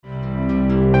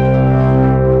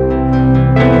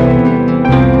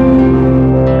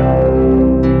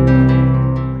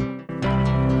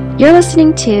You're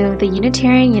listening to the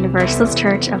Unitarian Universalist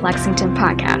Church of Lexington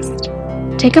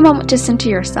podcast. Take a moment to center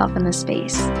yourself in this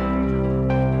space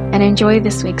and enjoy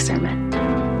this week's sermon.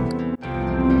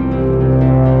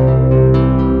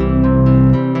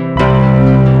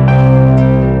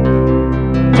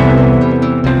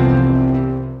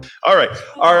 All right,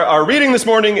 our reading this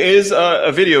morning is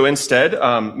a video instead.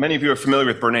 Many of you are familiar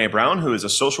with Brene Brown, who is a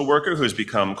social worker who has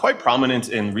become quite prominent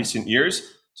in recent years,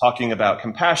 talking about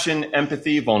compassion,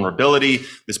 empathy, vulnerability.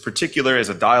 This particular is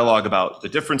a dialogue about the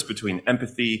difference between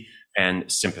empathy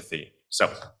and sympathy. So,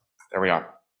 there we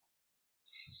are.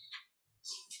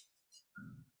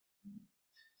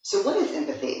 So what is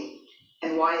empathy,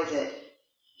 and why is it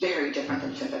very different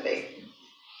than sympathy?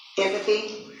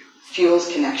 Empathy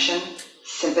fuels connection.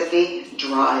 Sympathy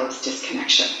drives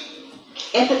disconnection.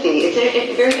 Empathy,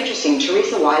 it's very interesting.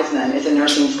 Teresa Wiseman is a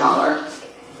nursing scholar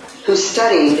who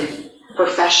studied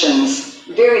professions,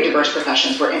 very diverse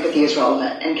professions where empathy is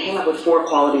relevant, and came up with 4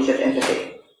 qualities of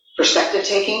empathy. Perspective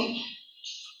taking,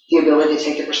 the ability to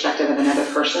take the perspective of another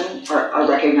person or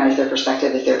recognize their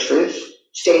perspective as their truth.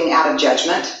 Staying out of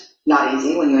judgment, not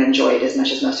easy when you enjoy it as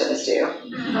much as most of us do.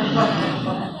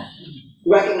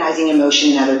 Recognizing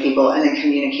emotion in other people and then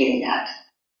communicating that.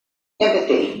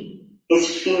 Empathy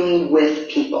is feeling with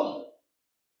people.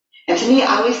 And to me,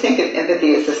 I always think of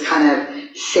empathy as this kind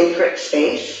of sacred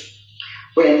space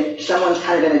when someone's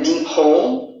kind of in a deep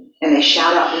hole and they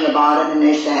shout out from the bottom and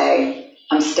they say,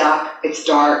 I'm stuck, it's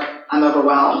dark, I'm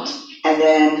overwhelmed. And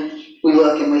then we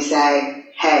look and we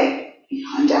say, hey,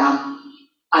 calm down.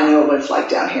 I know what it's like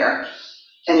down here.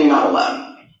 And you're not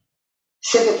alone.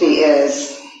 Sympathy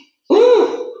is,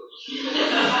 ooh,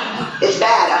 it's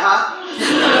bad,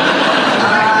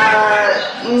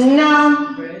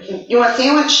 no, you want a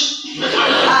sandwich?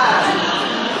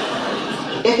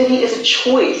 Empathy is a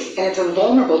choice, and it's a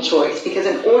vulnerable choice, because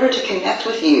in order to connect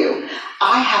with you,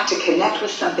 I have to connect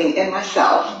with something in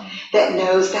myself that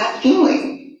knows that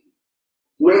feeling.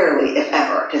 Rarely, if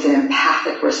ever, does an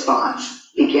empathic response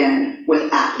begin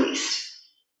with at least.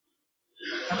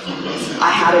 And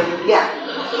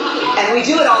we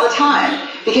do it all the time,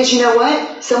 because you know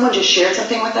what? Someone just shared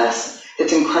something with us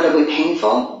that's incredibly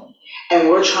painful, and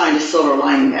we're trying to silver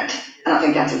lining it. I don't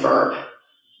think that's a verb,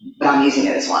 but I'm using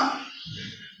it as one.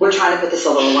 We're trying to put the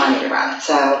silver lining around it.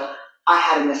 So, I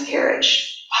had a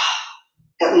miscarriage.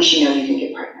 At least you know you can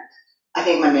get pregnant. I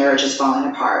think my marriage is falling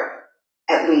apart.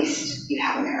 At least you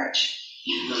have a marriage.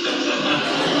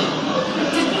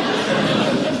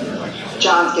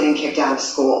 John's getting kicked out of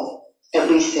school. At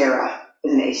least Sarah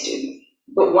is an A student.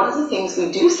 But one of the things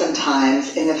we do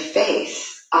sometimes in the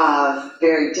face of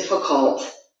very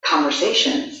difficult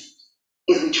conversations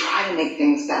is we try to make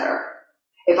things better.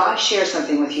 If I share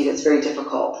something with you that's very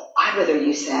difficult, I'd rather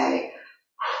you say,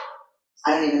 I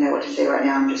don't even know what to say right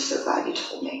now, I'm just so glad you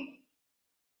told me.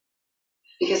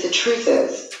 Because the truth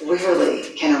is, rarely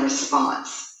can a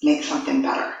response make something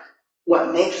better.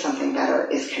 What makes something better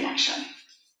is connection.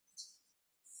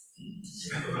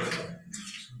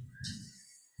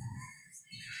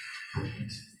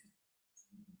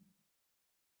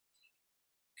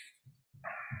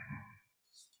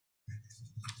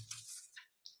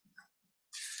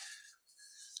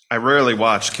 I rarely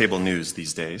watch cable news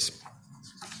these days,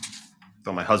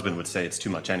 though my husband would say it's too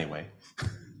much anyway.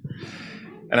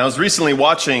 And I was recently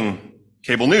watching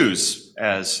cable news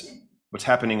as what's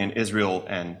happening in Israel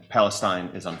and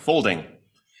Palestine is unfolding.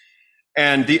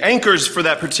 And the anchors for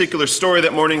that particular story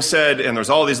that morning said, and there's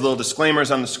all these little disclaimers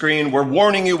on the screen, we're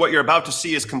warning you what you're about to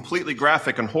see is completely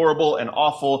graphic and horrible and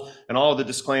awful, and all the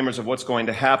disclaimers of what's going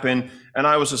to happen. And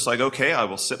I was just like, okay, I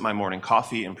will sip my morning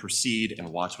coffee and proceed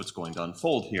and watch what's going to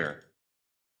unfold here.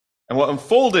 And what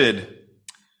unfolded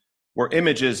were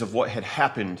images of what had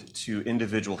happened to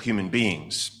individual human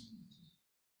beings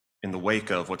in the wake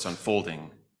of what's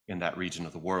unfolding in that region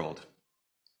of the world.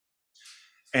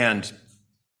 And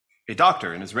a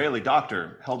doctor, an Israeli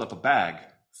doctor, held up a bag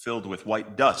filled with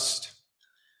white dust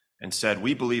and said,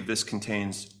 we believe this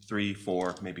contains 3,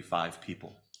 4, maybe 5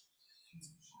 people.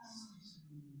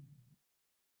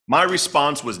 My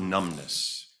response was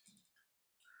numbness.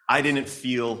 I didn't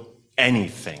feel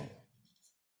anything.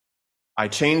 I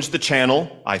changed the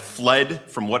channel, I fled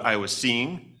from what I was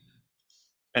seeing,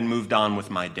 and moved on with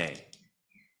my day.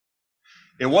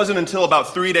 It wasn't until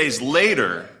about 3 days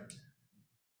later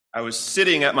I was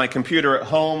sitting at my computer at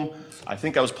home. I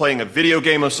think I was playing a video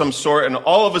game of some sort, and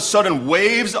all of a sudden,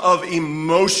 waves of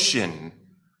emotion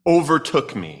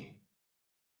overtook me.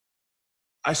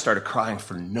 I started crying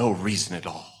for no reason at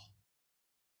all.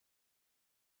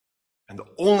 And the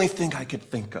only thing I could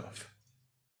think of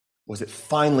was it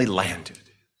finally landed.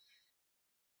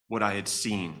 What I had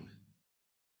seen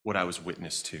what I was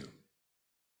witness to.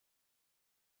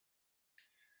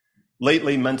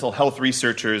 Lately, mental health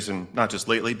researchers, and not just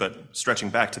lately, but stretching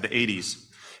back to the 80s,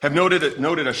 have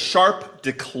noted a sharp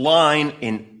decline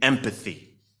in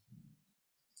empathy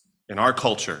in our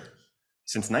culture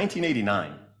since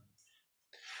 1989,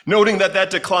 noting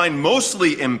that decline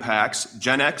mostly impacts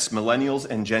Gen X, Millennials,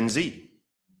 and Gen Z.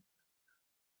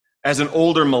 As an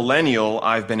older millennial,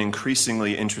 I've been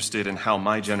increasingly interested in how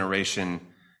my generation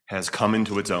has come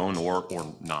into its own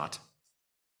or not,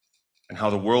 and how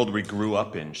the world we grew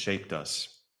up in shaped us.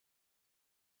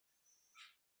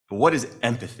 But what is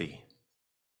empathy?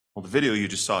 Well, the video you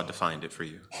just saw defined it for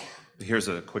you. Here's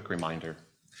a quick reminder.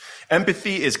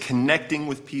 Empathy is connecting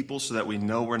with people so that we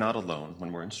know we're not alone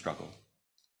when we're in struggle.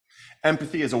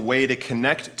 Empathy is a way to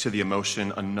connect to the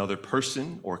emotion another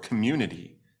person or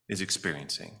community is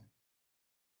experiencing.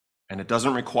 And it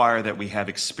doesn't require that we have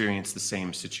experienced the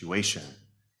same situation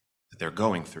that they're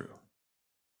going through.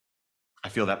 I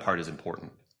feel that part is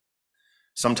important.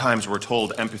 Sometimes we're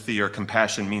told empathy or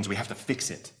compassion means we have to fix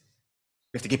it.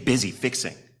 We have to get busy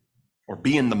fixing or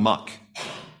be in the muck.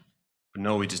 But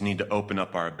no, we just need to open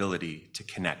up our ability to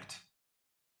connect.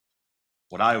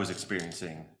 What I was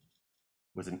experiencing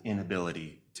was an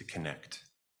inability to connect.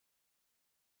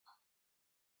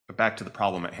 But back to the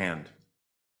problem at hand.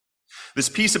 This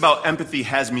piece about empathy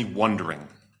has me wondering,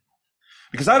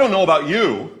 because I don't know about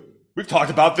you, we've talked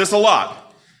about this a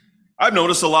lot. I've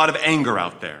noticed a lot of anger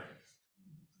out there.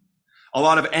 A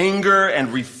lot of anger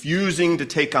and refusing to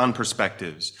take on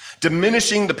perspectives,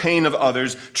 diminishing the pain of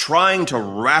others, trying to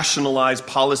rationalize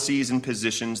policies and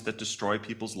positions that destroy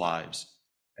people's lives,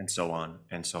 and so on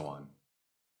and so on.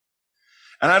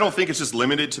 And I don't think it's just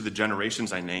limited to the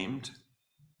generations I named.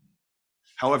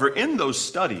 However, in those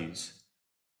studies,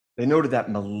 they noted that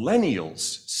millennials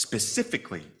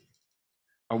specifically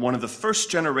are one of the first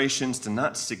generations to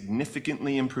not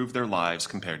significantly improve their lives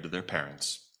compared to their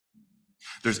parents.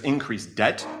 There's increased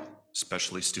debt,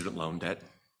 especially student loan debt.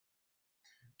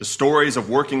 The stories of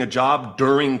working a job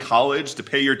during college to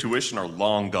pay your tuition are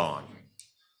long gone.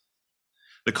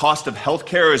 The cost of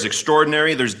healthcare is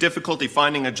extraordinary. There's difficulty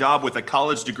finding a job with a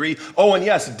college degree. Oh, and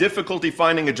yes, difficulty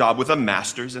finding a job with a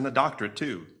master's and a doctorate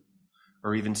too,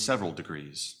 or even several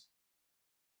degrees.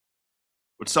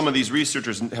 What some of these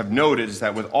researchers have noted is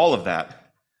that with all of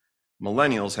that,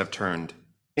 millennials have turned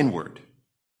inward.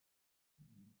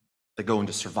 They go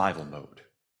into survival mode.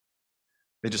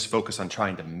 They just focus on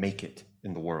trying to make it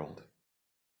in the world.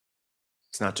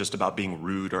 It's not just about being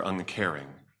rude or uncaring.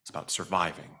 It's about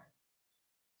surviving.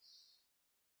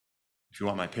 If you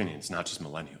want my opinion, it's not just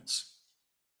millennials.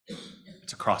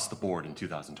 It's across the board in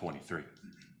 2023.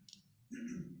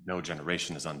 No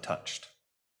generation is untouched.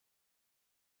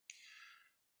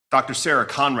 Dr. Sarah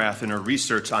Conrath, in her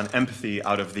research on empathy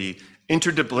out of the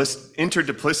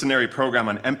interdisciplinary program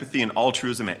on empathy and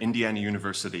altruism at Indiana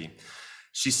University,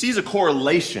 she sees a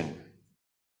correlation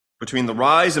between the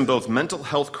rise in both mental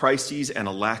health crises and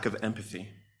a lack of empathy.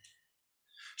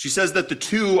 She says that the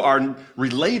two are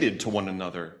related to one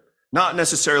another, not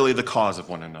necessarily the cause of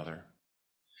one another.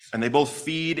 And they both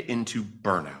feed into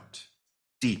burnout,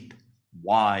 deep,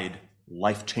 wide,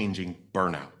 life-changing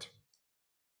burnout.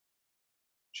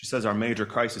 She says our major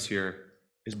crisis here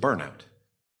is burnout.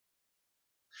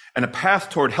 And a path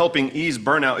toward helping ease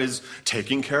burnout is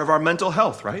taking care of our mental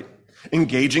health, right?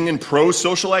 Engaging in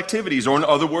pro-social activities, or in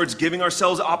other words, giving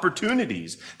ourselves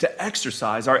opportunities to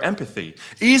exercise our empathy.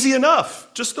 Easy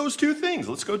enough, just those two things.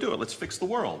 Let's go do it. Let's fix the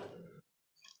world.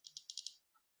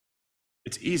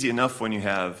 It's easy enough when you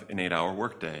have an 8-hour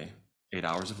workday, 8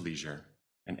 hours of leisure,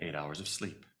 and 8 hours of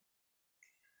sleep.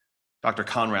 Dr.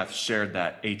 Conrath shared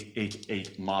that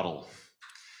 8-8-8 model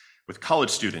with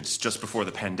college students just before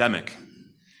the pandemic,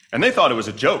 and they thought it was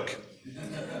a joke.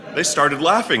 They started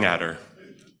laughing at her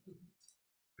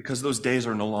because those days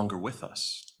are no longer with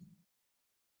us.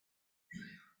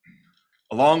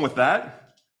 Along with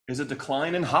that is a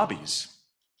decline in hobbies.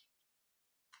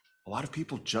 A lot of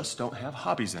people just don't have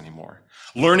hobbies anymore.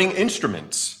 Learning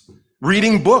instruments,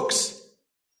 reading books,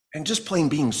 and just plain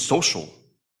being social.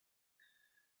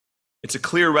 It's a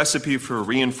clear recipe for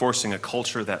reinforcing a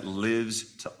culture that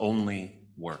lives to only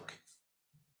work.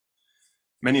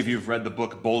 Many of you have read the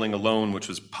book Bowling Alone, which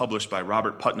was published by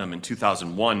Robert Putnam in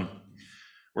 2001,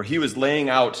 where he was laying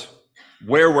out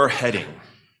where we're heading.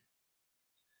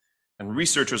 And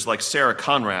researchers like Sarah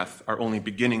Conrath are only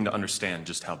beginning to understand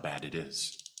just how bad it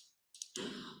is.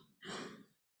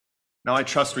 Now, I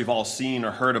trust we've all seen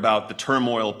or heard about the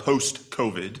turmoil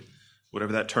post-COVID,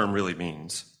 whatever that term really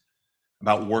means,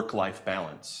 about work-life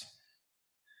balance.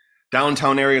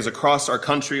 Downtown areas across our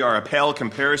country are a pale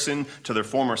comparison to their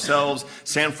former selves.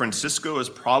 San Francisco is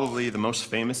probably the most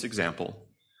famous example,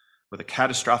 with a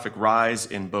catastrophic rise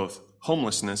in both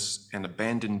homelessness and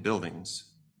abandoned buildings.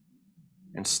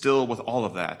 And still, with all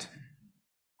of that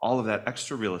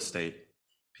extra real estate,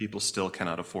 people still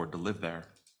cannot afford to live there.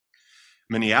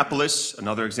 Minneapolis,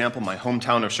 another example, my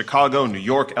hometown of Chicago, New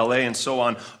York, LA, and so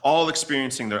on, all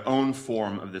experiencing their own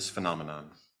form of this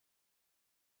phenomenon.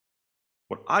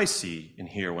 What I see and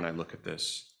hear when I look at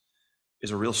this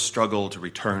is a real struggle to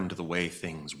return to the way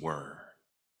things were,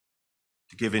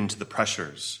 to give in to the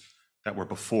pressures that were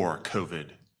before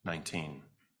COVID-19.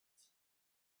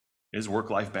 Is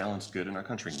work-life balance good in our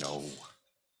country? No.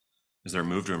 Is there a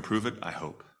move to improve it? I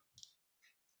hope.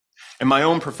 In my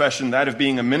own profession, that of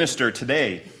being a minister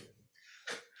today,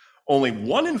 only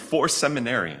 1 in 4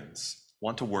 seminarians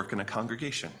want to work in a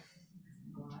congregation.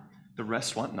 The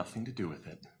rest want nothing to do with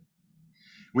it.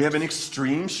 We have an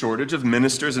extreme shortage of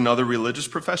ministers and other religious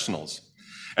professionals.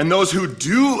 And those who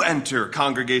do enter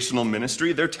congregational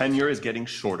ministry, their tenure is getting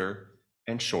shorter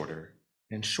and shorter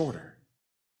and shorter.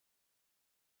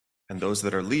 And those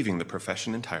that are leaving the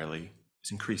profession entirely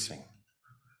is increasing.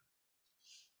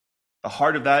 The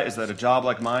heart of that is that a job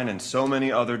like mine and so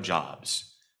many other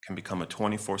jobs can become a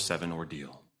 24/7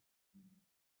 ordeal.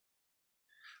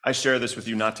 I share this with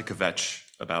you not to kvetch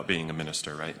about being a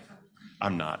minister, right?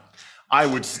 I'm not. I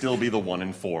would still be the 1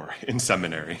 in 4 in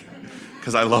seminary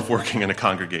because I love working in a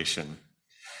congregation.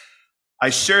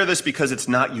 I share this because it's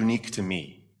not unique to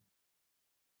me.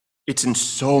 It's in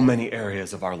so many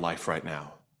areas of our life right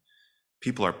now.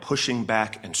 People are pushing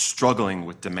back and struggling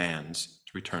with demands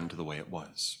to return to the way it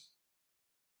was.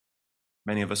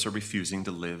 Many of us are refusing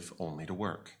to live only to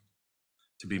work,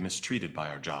 to be mistreated by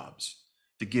our jobs,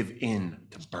 to give in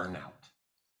to burnout,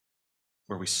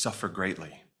 where we suffer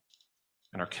greatly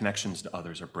and our connections to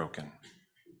others are broken.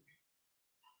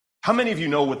 How many of you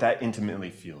know what that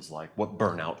intimately feels like, what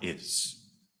burnout is?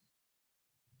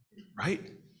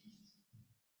 Right?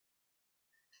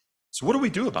 So what do we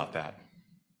do about that?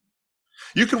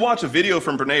 You can watch a video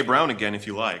from Brene Brown again if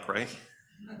you like, right?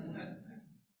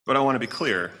 But I want to be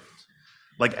clear.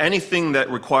 Like anything that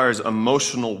requires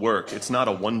emotional work, it's not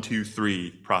a 1, 2,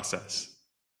 3 process.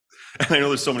 And I know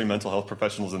there's so many mental health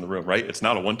professionals in the room, right? It's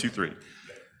not a 1, 2, 3.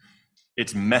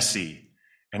 It's messy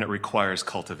and it requires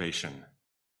cultivation.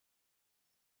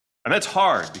 And that's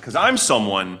hard because I'm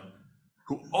someone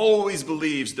who always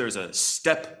believes there's a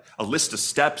list of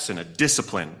steps and a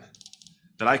discipline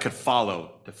that I could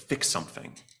follow to fix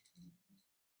something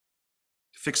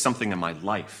in my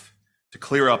life, to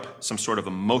clear up some sort of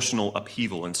emotional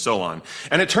upheaval and so on.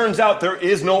 And it turns out there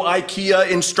is no IKEA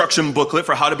instruction booklet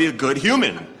for how to be a good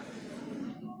human.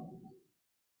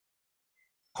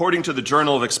 According to the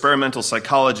Journal of Experimental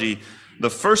Psychology, the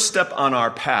first step on our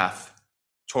path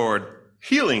toward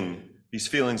healing these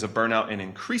feelings of burnout and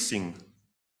increasing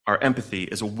our empathy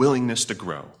is a willingness to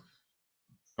grow.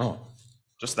 Oh,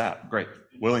 just that, great.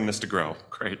 Willingness to grow,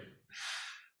 great.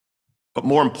 But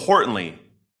more importantly,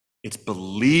 it's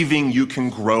believing you can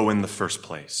grow in the first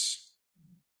place,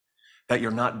 that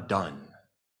you're not done,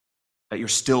 that you're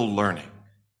still learning.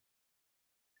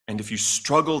 And if you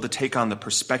struggle to take on the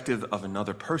perspective of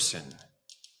another person,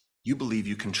 you believe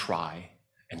you can try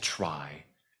and try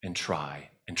and try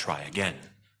and try again.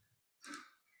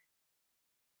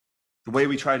 The way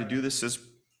we try to do this is,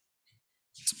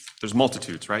 there's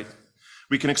multitudes, right?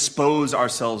 We can expose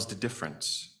ourselves to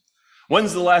difference.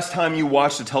 When's the last time you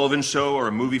watched a television show or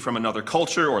a movie from another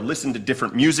culture or listened to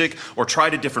different music or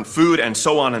tried a different food and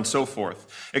so on and so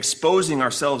forth? Exposing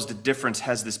ourselves to difference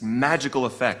has this magical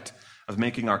effect of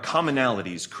making our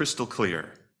commonalities crystal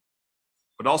clear,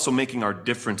 but also making our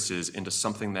differences into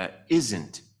something that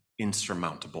isn't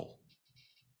insurmountable.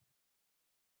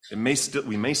 We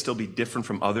may still be different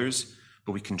from others,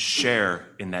 but we can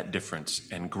share in that difference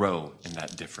and grow in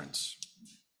that difference.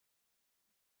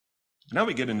 Now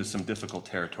we get into some difficult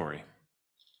territory.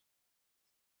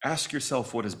 Ask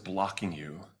yourself what is blocking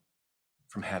you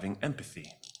from having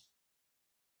empathy.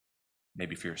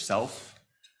 Maybe for yourself,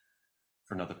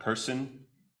 for another person,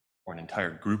 or an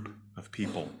entire group of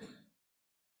people.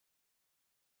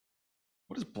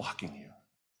 What is blocking you?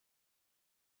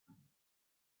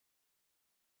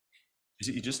 Is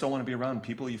it you just don't want to be around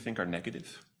people you think are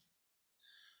negative?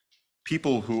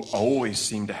 People who always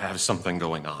seem to have something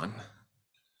going on?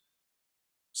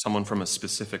 Someone from a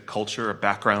specific culture or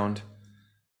background?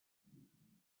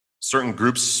 Certain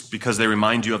groups because they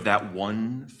remind you of that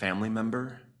one family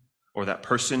member or that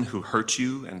person who hurt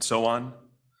you and so on?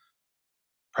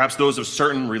 Perhaps those of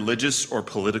certain religious or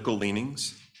political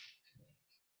leanings?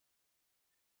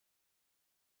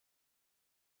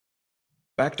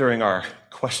 Back during our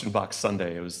Question Box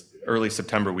Sunday, it was early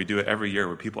September, we do it every year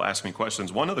where people ask me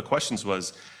questions. One of the questions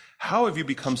was, how have you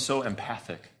become so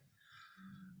empathic?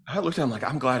 I looked at him like,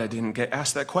 I'm glad I didn't get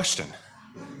asked that question.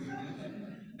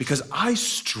 Because I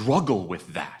struggle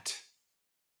with that.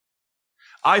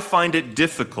 I find it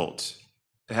difficult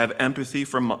to have empathy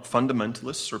for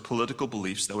fundamentalists or political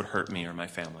beliefs that would hurt me or my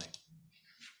family,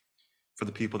 for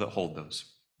the people that hold those.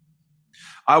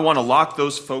 I want to lock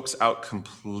those folks out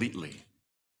completely.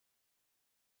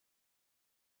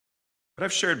 But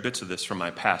I've shared bits of this from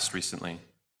my past recently.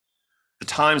 The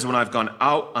times when I've gone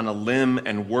out on a limb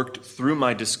and worked through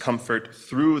my discomfort,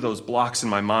 through those blocks in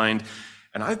my mind,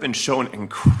 and I've been shown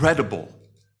incredible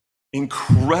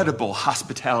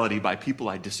hospitality by people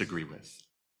I disagree with.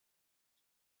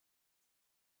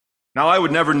 Now, I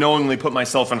would never knowingly put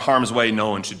myself in harm's way. No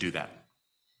one should do that.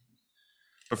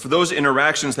 But for those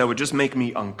interactions that would just make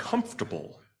me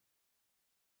uncomfortable,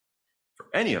 for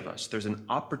any of us, there's an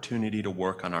opportunity to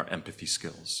work on our empathy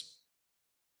skills.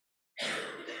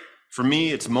 For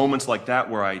me, it's moments like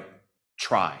that where I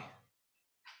try,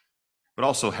 but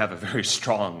also have a very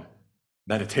strong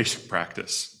meditation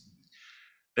practice.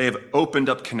 They have opened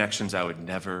up connections I would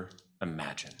never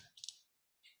imagine.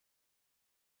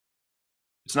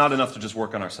 It's not enough to just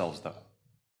work on ourselves, though.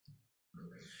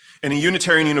 In a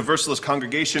Unitarian Universalist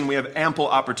congregation, we have ample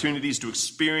opportunities to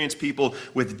experience people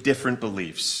with different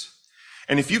beliefs.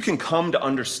 And if you can come to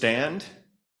understand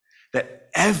that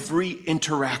every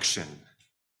interaction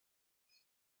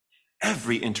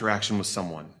with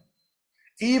someone,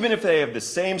 even if they have the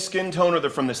same skin tone or they're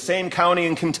from the same county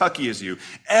in Kentucky as you,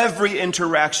 every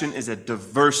interaction is a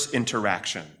diverse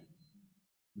interaction.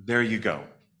 There you go.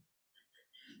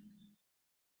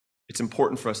 It's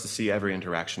important for us to see every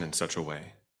interaction in such a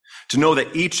way, to know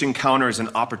that each encounter is an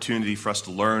opportunity for us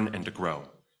to learn and to grow,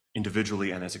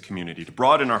 individually and as a community, to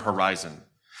broaden our horizon.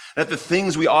 That the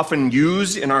things we often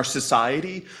use in our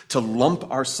society to lump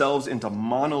ourselves into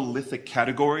monolithic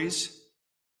categories,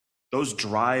 those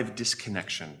drive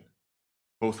disconnection,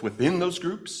 both within those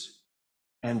groups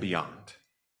and beyond.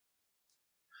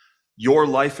 Your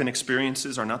life and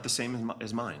experiences are not the same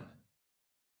as mine.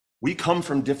 We come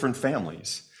from different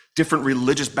families, different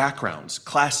religious backgrounds,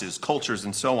 classes, cultures,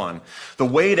 and so on. The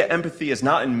way to empathy is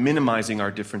not in minimizing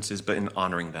our differences, but in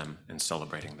honoring them and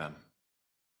celebrating them.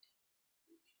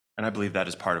 And I believe that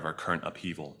is part of our current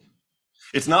upheaval.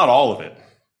 It's not all of it.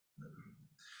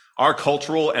 Our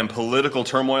cultural and political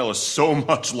turmoil is so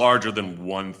much larger than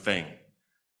one thing.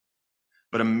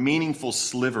 But a meaningful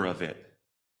sliver of it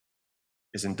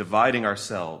is in dividing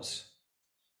ourselves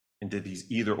into these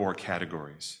either-or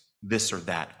categories, this or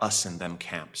that, us and them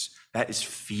camps. That is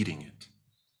feeding it.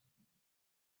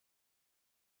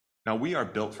 Now, we are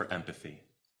built for empathy.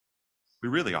 We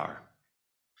really are.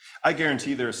 I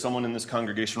guarantee there is someone in this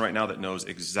congregation right now that knows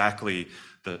exactly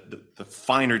the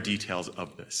finer details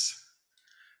of this.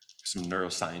 Some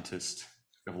neuroscientists,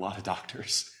 we have a lot of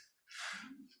doctors.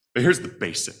 But here's the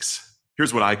basics.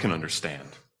 Here's what I can understand.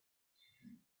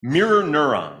 Mirror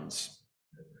neurons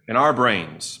in our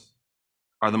brains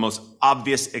are the most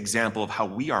obvious example of how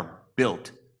we are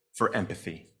built for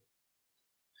empathy.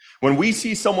 When we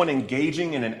see someone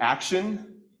engaging in an action,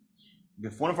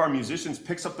 if one of our musicians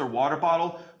picks up their water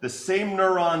bottle, the same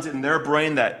neurons in their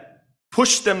brain that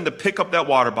push them to pick up that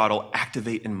water bottle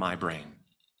activate in my brain.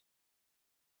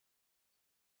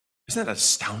 Isn't that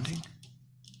astounding?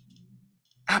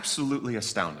 Absolutely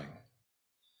astounding.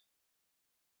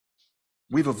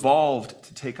 We've evolved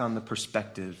to take on the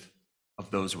perspective of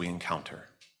those we encounter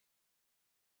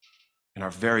in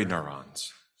our very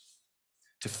neurons,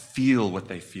 to feel what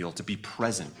they feel, to be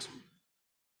present.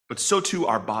 But so too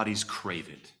our bodies crave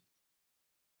it.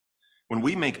 When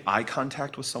we make eye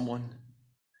contact with someone,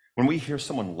 when we hear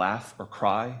someone laugh or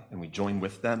cry and we join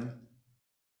with them,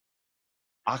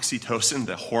 oxytocin,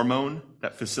 the hormone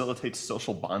that facilitates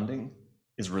social bonding,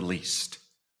 is released.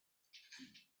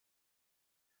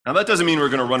 Now, that doesn't mean we're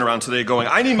going to run around today going,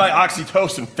 I need my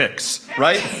oxytocin fix,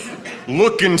 right?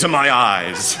 Look into my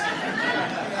eyes.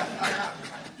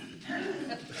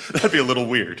 That'd be a little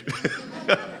weird.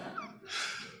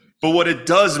 But what it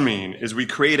does mean is we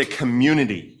create a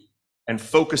community and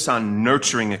focus on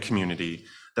nurturing a community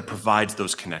that provides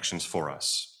those connections for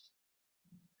us.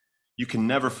 You can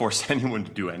never force anyone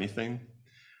to do anything,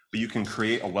 but you can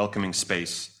create a welcoming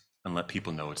space and let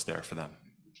people know it's there for them.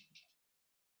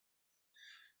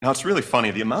 Now, it's really funny.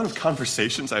 The amount of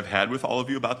conversations I've had with all of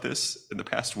you about this in the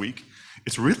past week,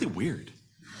 it's really weird.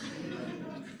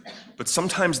 But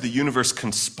sometimes the universe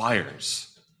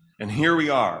conspires. And here we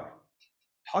are,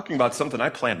 talking about something I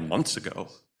planned months ago.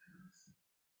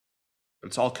 But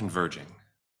it's all converging.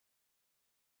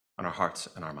 on our hearts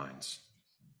and our minds.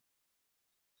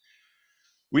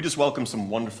 We just welcomed some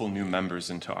wonderful new members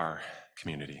into our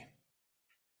community.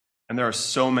 And there are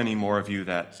so many more of you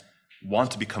that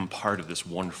want to become part of this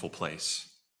wonderful place.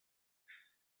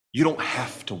 You don't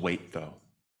have to wait, though.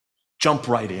 Jump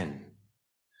right in.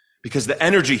 Because the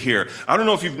energy here, I don't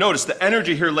know if you've noticed, the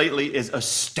energy here lately is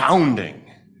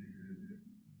astounding.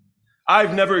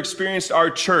 I've never experienced our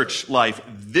church life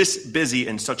this busy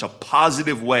in such a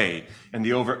positive way in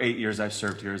the over 8 years I've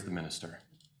served here as the minister.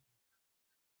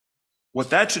 What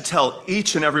that should tell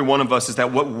each and every one of us is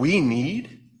that what we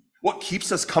need, what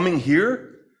keeps us coming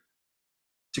here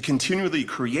to continually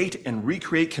create and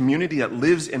recreate community that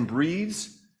lives and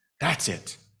breathes, that's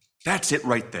it. That's it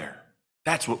right there.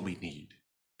 That's what we need.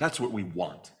 That's what we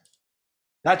want.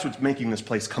 That's what's making this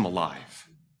place come alive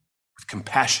with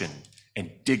compassion and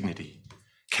dignity,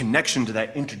 connection to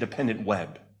that interdependent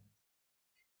web.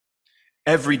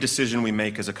 Every decision we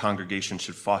make as a congregation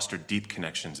should foster deep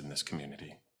connections in this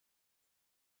community.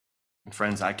 And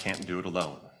friends, I can't do it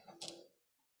alone.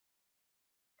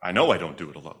 I know I don't do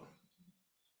it alone.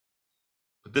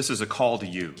 But this is a call to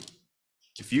you.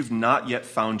 If you've not yet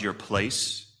found your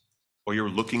place, or you're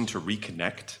looking to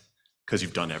reconnect because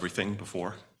you've done everything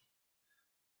before,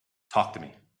 talk to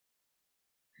me.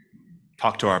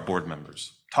 Talk to our board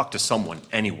members. Talk to someone,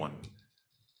 anyone.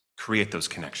 Create those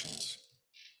connections.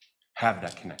 Have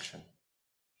that connection.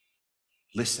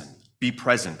 Listen. Be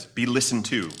present. Be listened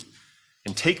to.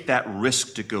 And take that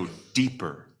risk to go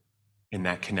deeper in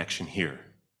that connection here.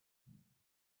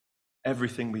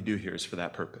 Everything we do here is for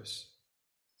that purpose.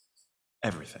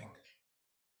 Everything.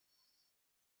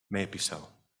 May it be so.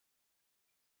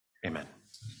 Amen.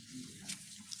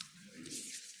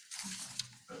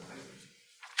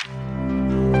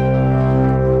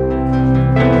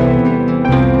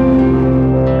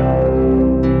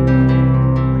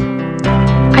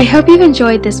 I hope you've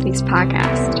enjoyed this week's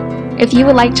podcast. If you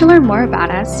would like to learn more about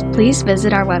us, please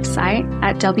visit our website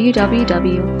at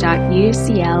www.ucl.org,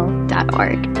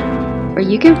 where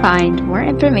you can find more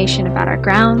information about our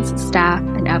grounds, staff,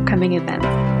 and upcoming events.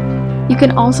 You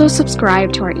can also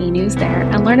subscribe to our e-news there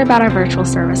and learn about our virtual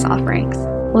service offerings.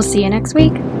 We'll see you next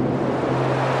week.